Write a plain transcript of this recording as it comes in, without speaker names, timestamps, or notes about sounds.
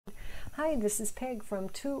Hi, this is Peg from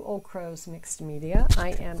Two Old Crows Mixed Media. I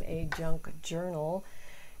am a junk journal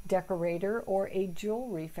decorator or a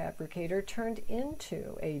jewelry fabricator turned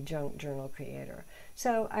into a junk journal creator.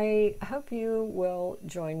 So I hope you will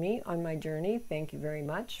join me on my journey. Thank you very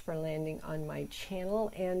much for landing on my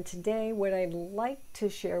channel. And today what I'd like to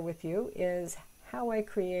share with you is how I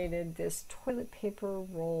created this toilet paper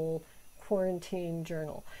roll quarantine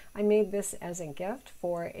journal. I made this as a gift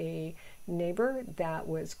for a neighbor that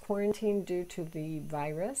was quarantined due to the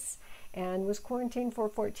virus and was quarantined for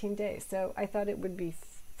 14 days. So I thought it would be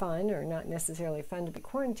fun, or not necessarily fun to be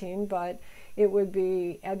quarantined, but it would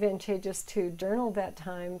be advantageous to journal that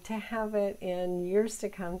time, to have it in years to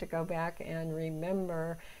come, to go back and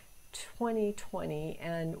remember 2020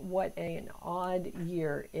 and what an odd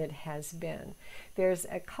year it has been. There's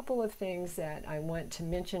a couple of things that I want to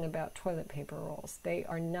mention about toilet paper rolls. They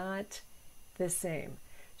are not the same.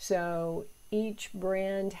 So each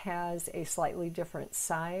brand has a slightly different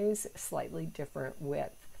size, slightly different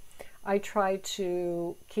width. I try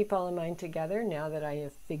to keep all of mine together now that I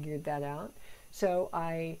have figured that out. So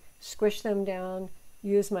I squish them down,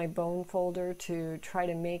 use my bone folder to try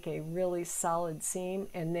to make a really solid seam,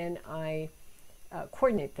 and then I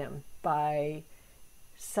coordinate them by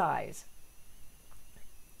size.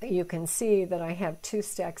 You can see that I have 2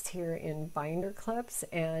 stacks here in binder clips,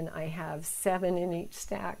 and I have 7 in each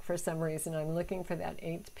stack. For some reason I'm looking for that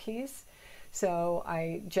 8th piece. So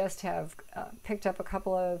I just have picked up a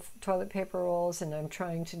couple of toilet paper rolls, and I'm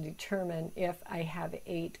trying to determine if I have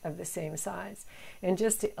 8 of the same size. And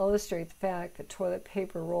just to illustrate the fact that toilet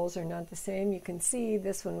paper rolls are not the same, you can see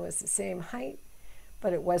this one was the same height,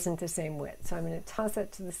 but it wasn't the same width. So I'm going to toss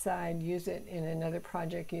that to the side, use it in another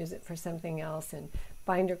project, use it for something else, and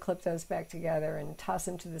binder clip those back together and toss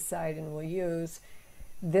them to the side, and we'll use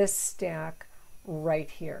this stack right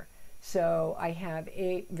here. So I have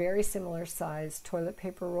 8 very similar sized toilet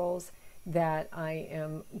paper rolls that I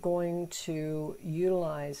am going to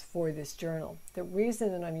utilize for this journal. The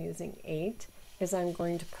reason that I'm using 8 is I'm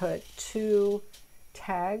going to put 2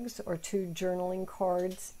 tags or 2 journaling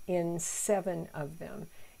cards in 7 of them,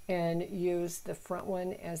 and use the front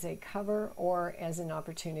one as a cover or as an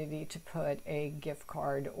opportunity to put a gift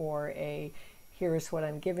card or a here's what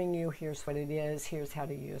I'm giving you, here's what it is, here's how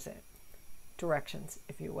to use it. Directions,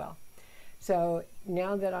 if you will. So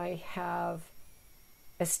now that I have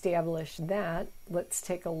established that, let's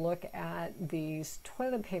take a look at these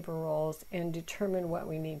toilet paper rolls and determine what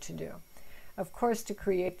we need to do. Of course, to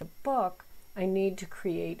create the book, I need to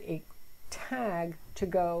create a tag to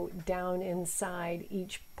go down inside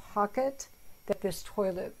each pocket that this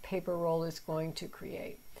toilet paper roll is going to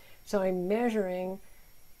create. So I'm measuring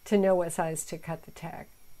to know what size to cut the tag.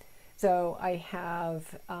 So I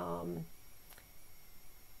have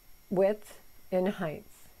width and height,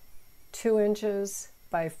 2 inches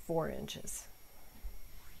by 4 inches.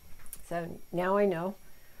 So now I know,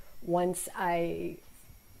 once I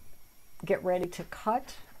get ready to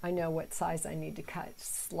cut, I know what size I need to cut,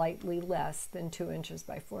 slightly less than 2 inches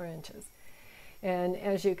by 4 inches. And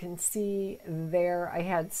as you can see there, I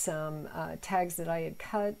had some tags that I had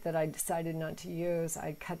cut that I decided not to use.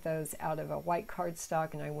 I cut those out of a white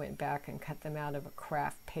cardstock, and I went back and cut them out of a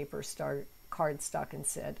kraft paper cardstock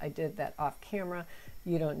instead. I did that off camera.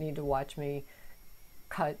 You don't need to watch me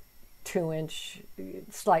cut 2-inch,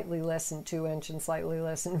 slightly less than 2-inch and slightly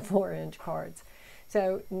less than 4-inch cards.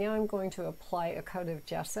 So now I'm going to apply a coat of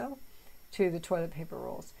gesso to the toilet paper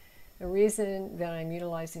rolls. The reason that I'm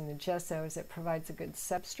utilizing the gesso is it provides a good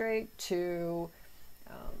substrate to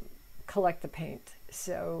collect the paint.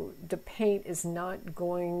 So the paint is not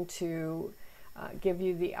going to give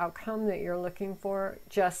you the outcome that you're looking for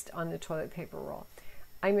just on the toilet paper roll.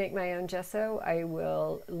 I make my own gesso. I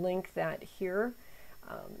will link that here.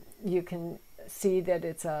 You can see that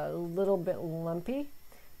it's a little bit lumpy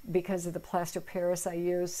because of the plaster Paris I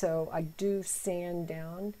use, so I do sand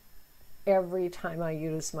down every time I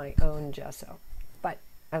use my own gesso. But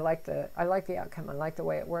I like the outcome. I like the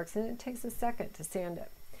way it works, and it takes a second to sand it.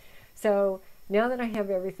 So now that I have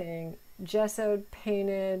everything gessoed,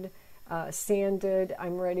 painted, sanded,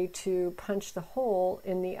 I'm ready to punch the hole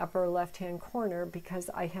in the upper left-hand corner, because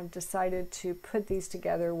I have decided to put these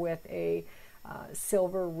together with a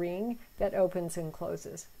silver ring that opens and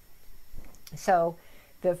closes. So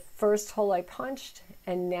the first hole I punched,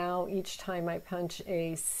 and now each time I punch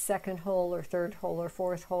a second hole or third hole or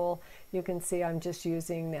fourth hole, you can see I'm just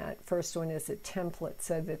using that first one as a template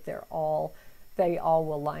so that they all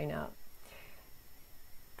will line up.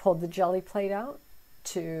 Pulled the jelly plate out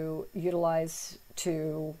to utilize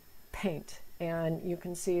to paint, and you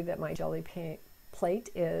can see that my jelly plate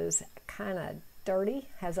is kind of dirty,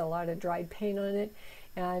 has a lot of dried paint on it,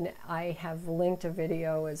 and I have linked a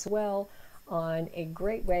video as well on a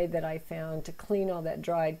great way that I found to clean all that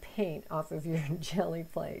dried paint off of your jelly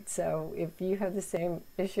plate. So if you have the same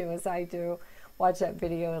issue as I do, watch that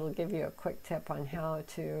video. It'll give you a quick tip on how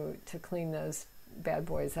to clean those bad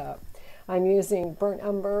boys up. I'm using burnt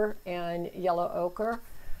umber and yellow ochre,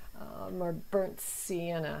 or burnt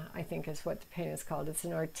sienna, I think is what the paint is called. It's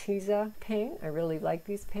an Arteza paint. I really like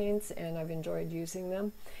these paints and I've enjoyed using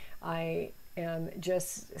them. I am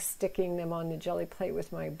just sticking them on the jelly plate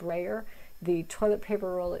with my brayer. The toilet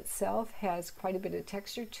paper roll itself has quite a bit of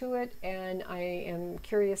texture to it, and I am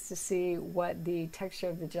curious to see what the texture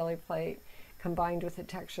of the jelly plate combined with the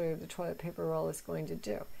texture of the toilet paper roll is going to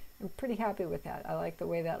do. I'm pretty happy with that. I like the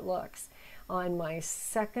way that looks. On my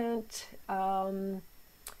second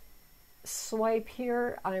swipe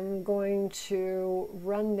here, I'm going to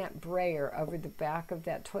run that brayer over the back of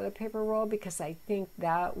that toilet paper roll because I think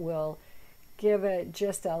that will give it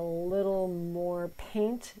just a little more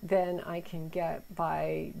paint than I can get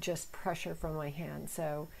by just pressure from my hand.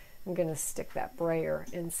 So I'm going to stick that brayer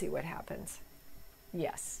and see what happens.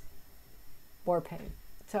 Yes, more paint.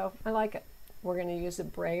 So I like it. We're going to use a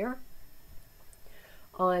brayer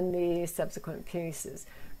on the subsequent pieces.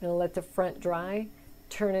 I'm going to let the front dry,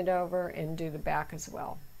 turn it over, and do the back as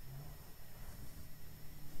well.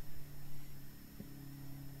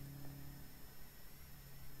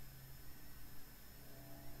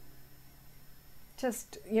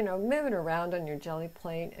 Just, you know, move it around on your jelly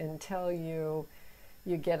plate until you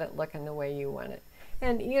get it looking the way you want it.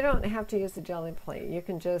 And you don't have to use the jelly plate. You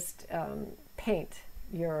can just paint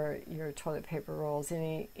your toilet paper rolls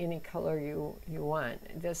any color you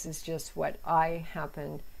want. This is just what I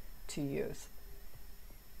happen to use.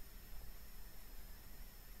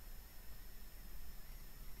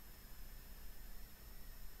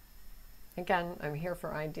 Again, I'm here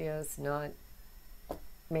for ideas, not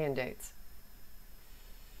mandates.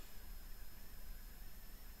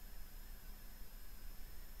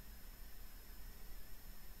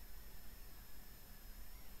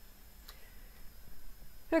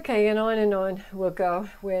 Okay, and on we'll go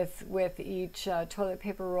with each toilet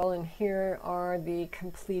paper roll, and here are the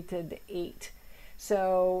completed 8.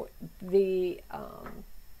 So the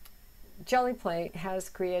jelly plate has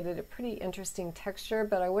created a pretty interesting texture,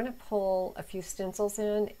 but I want to pull a few stencils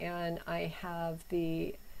in, and I have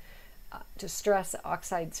the Distress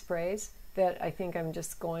Oxide sprays that I think I'm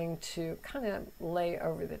just going to kind of lay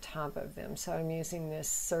over the top of them. So I'm using this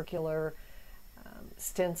circular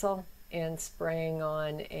stencil and spraying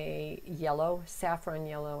on a yellow, saffron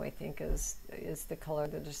yellow, I think is the color,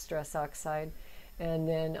 the Distress Oxide. And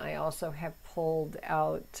then I also have pulled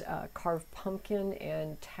out carved pumpkin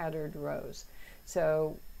and tattered rose.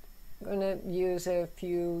 So I'm going to use a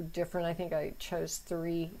few different, I think I chose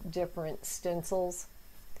 3 different stencils,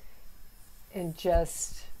 and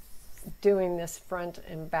just doing this front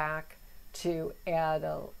and back to add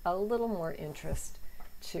a little more interest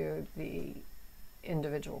to the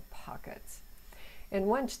individual pockets. And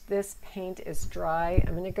once this paint is dry,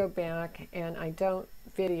 I'm going to go back, and I don't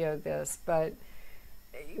video this, but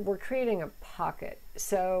we're creating a pocket.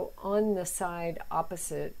 So on the side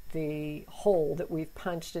opposite the hole that we've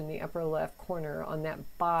punched in the upper left corner, on that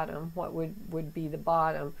bottom, what would be the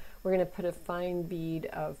bottom, we're going to put a fine bead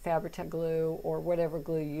of Fabri-Tac glue or whatever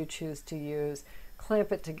glue you choose to use,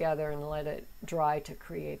 clamp it together and let it dry to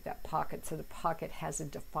create that pocket, so the pocket has a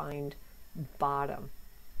defined bottom.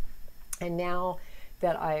 And now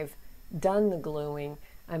that I've done the gluing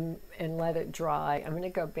and let it dry, I'm going to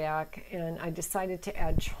go back, and I decided to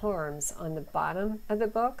add charms on the bottom of the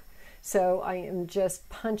book. So I am just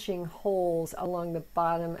punching holes along the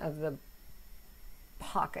bottom of the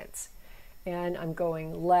pockets, and I'm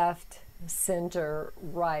going left, center,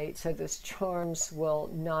 right, so this charms will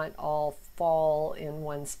not all fall in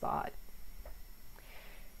one spot.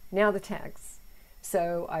 Now the tags.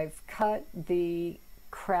 So I've cut the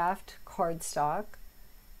kraft cardstock,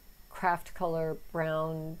 kraft color,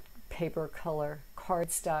 brown paper color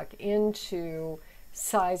cardstock into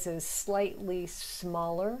sizes slightly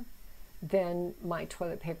smaller than my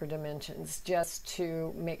toilet paper dimensions, just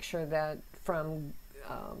to make sure that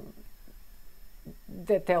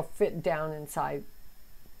that they'll fit down inside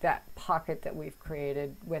that pocket that we've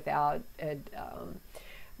created without it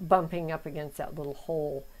bumping up against that little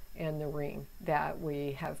hole and the ring that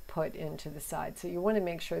we have put into the side. So you want to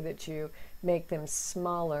make sure that you make them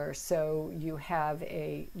smaller so you have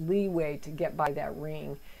a leeway to get by that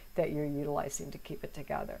ring that you're utilizing to keep it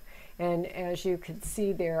together. And as you can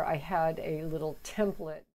see there, I had a little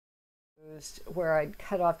template used where I'd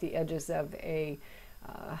cut off the edges of a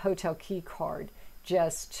hotel key card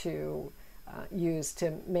just to use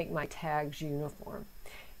to make my tags uniform.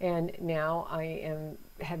 And now I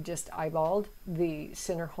have just eyeballed the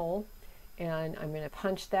center hole, and I'm going to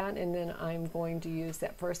punch that, and then I'm going to use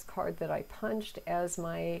that first card that I punched as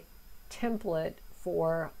my template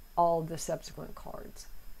for all the subsequent cards.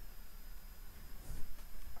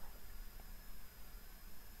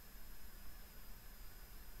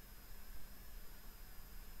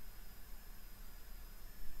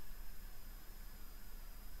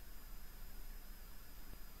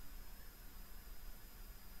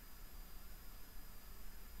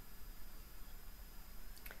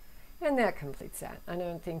 And that completes that. I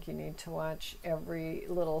don't think you need to watch every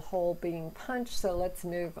little hole being punched, so let's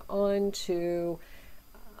move on to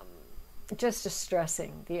just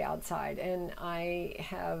distressing the outside. And I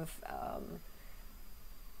have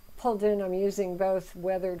pulled in, I'm using both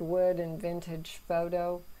weathered wood and vintage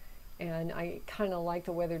photo, and I kind of like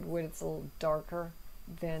the weathered wood. It's a little darker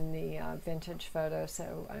than the vintage photo,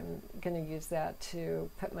 so I'm going to use that to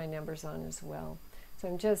put my numbers on as well. So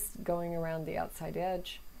I'm just going around the outside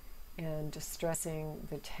edge and distressing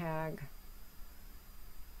the tag.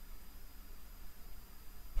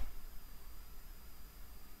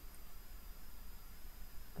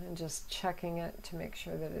 And just checking it to make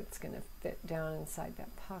sure that it's going to fit down inside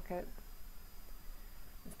that pocket.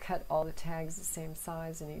 I've cut all the tags the same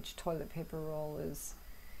size, and each toilet paper roll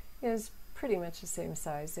is pretty much the same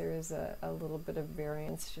size. There is a little bit of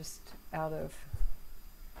variance just out of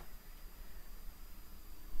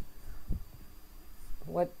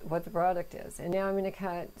what the product is. And now I'm going to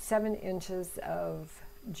cut 7 inches of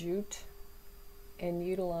jute and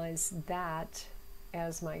utilize that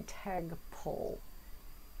as my tag pull.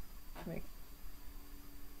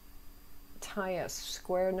 Tie a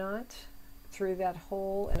square knot through that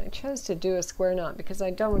hole, and I chose to do a square knot because I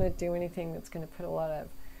don't want to do anything that's going to put a lot of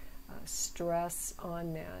stress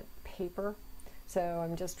on that paper. So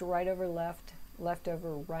I'm just right over left, left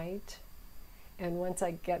over right. And once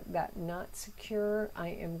I get that knot secure, I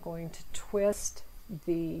am going to twist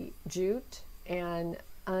the jute and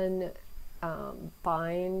unbind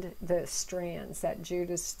the strands. That jute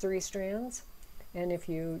is 3 strands, and if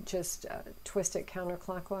you just twist it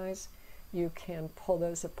counterclockwise, you can pull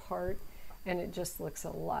those apart, and it just looks a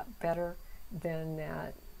lot better than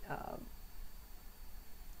that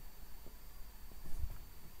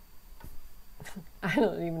I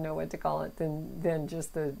don't even know what to call it, than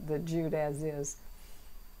just the jute as is.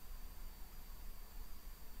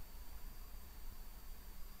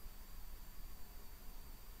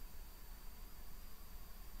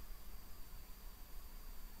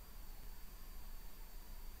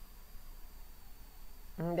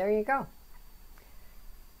 And there you go.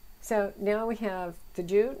 So now we have the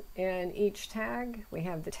jute and each tag. We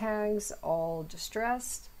have the tags all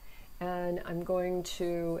distressed, and I'm going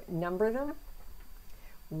to number them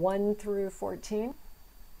 1 through 14,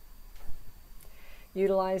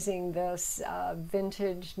 utilizing this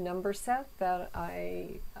vintage number set that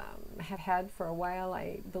I have had for a while.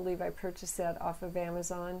 I believe I purchased that off of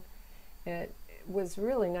Amazon. It was a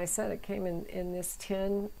really nice set. It came in this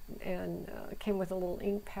tin, and came with a little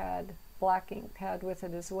ink pad, black ink pad with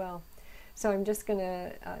it as well. So I'm just going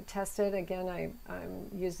to test it. Again, I'm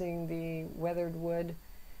using the weathered wood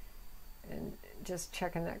and just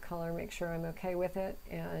checking that color, make sure I'm okay with it,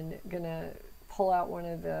 and gonna pull out one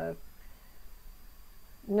of the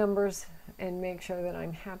numbers and make sure that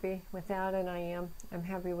I'm happy with that, and I'm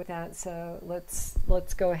happy with that. So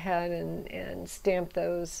let's go ahead and stamp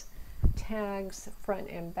those tags front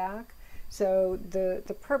and back. So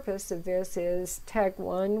the purpose of this is tag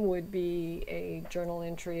 1 would be a journal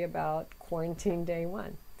entry about quarantine day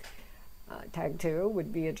 1. Tag 2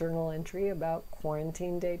 would be a journal entry about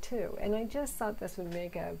quarantine day 2. And I just thought this would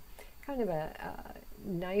make a kind of a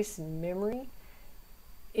nice memory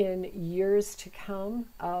in years to come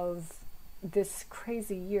of this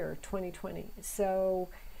crazy year, 2020. So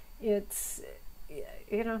it's,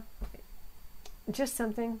 you know, just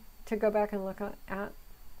something to go back and look at.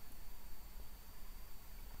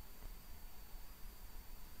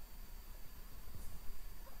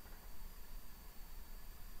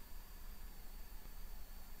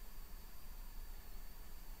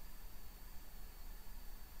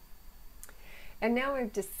 And now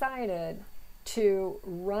I've decided to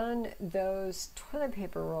run those toilet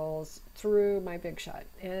paper rolls through my Big Shot.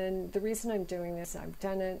 And the reason I'm doing this, I've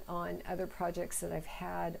done it on other projects that I've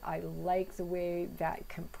had. I like the way that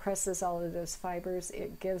compresses all of those fibers.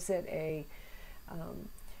 It gives it a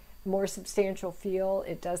more substantial feel.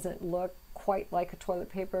 It doesn't look quite like a toilet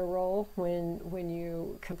paper roll when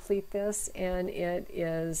you complete this, and it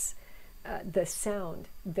is the sound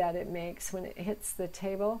that it makes when it hits the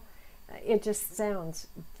table, it just sounds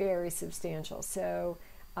very substantial. So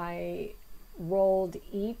I rolled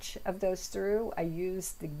each of those through. I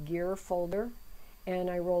used the gear folder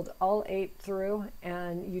and I rolled all 8 through,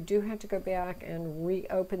 and you do have to go back and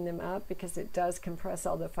reopen them up because it does compress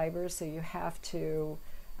all the fibers, so you have to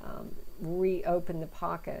reopen the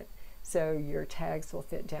pocket so your tags will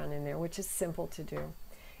fit down in there, which is simple to do.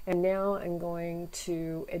 And now I'm going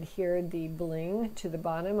to adhere the bling to the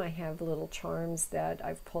bottom. I have little charms that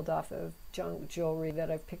I've pulled off of junk jewelry that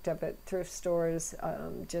I've picked up at thrift stores,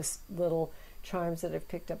 just little charms that I've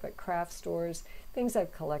picked up at craft stores, things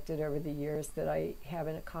I've collected over the years that I have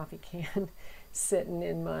in a coffee can sitting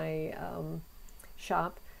in my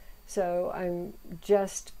shop. So I'm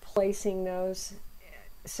just placing those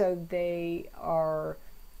so they are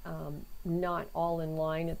not all in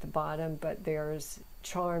line at the bottom, but there's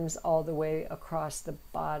charms all the way across the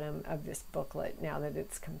bottom of this booklet now that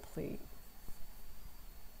it's complete.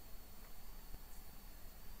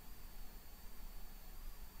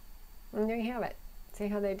 And there you have it. See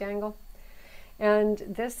how they dangle? And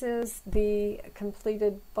this is the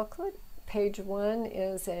completed booklet. Page 1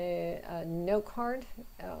 is a note card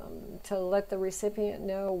to let the recipient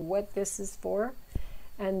know what this is for.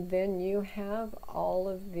 And then you have all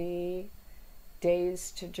of the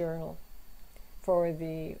days to journal for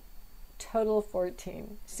the total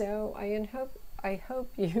 14. So I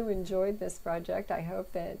hope you enjoyed this project. I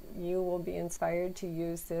hope that you will be inspired to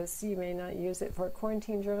use this. You may not use it for a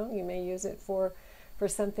quarantine journal. You may use it for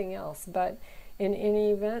something else. But in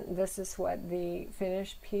any event, this is what the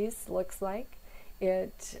finished piece looks like.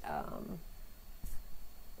 It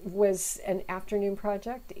was an afternoon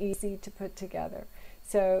project, easy to put together.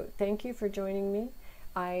 So thank you for joining me.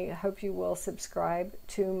 I hope you will subscribe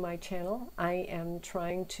to my channel. I am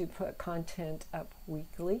trying to put content up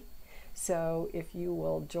weekly. So if you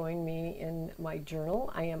will join me in my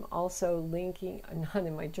journal, I am also linking, not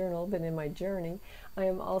in my journal, but in my journey, I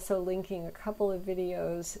am also linking a couple of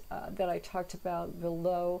videos that I talked about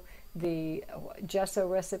below. The gesso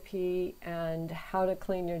recipe and how to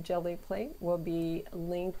clean your jelly plate will be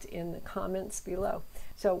linked in the comments below.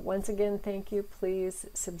 So once again, thank you. Please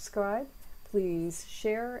subscribe, please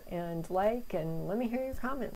share and like, and let me hear your comments.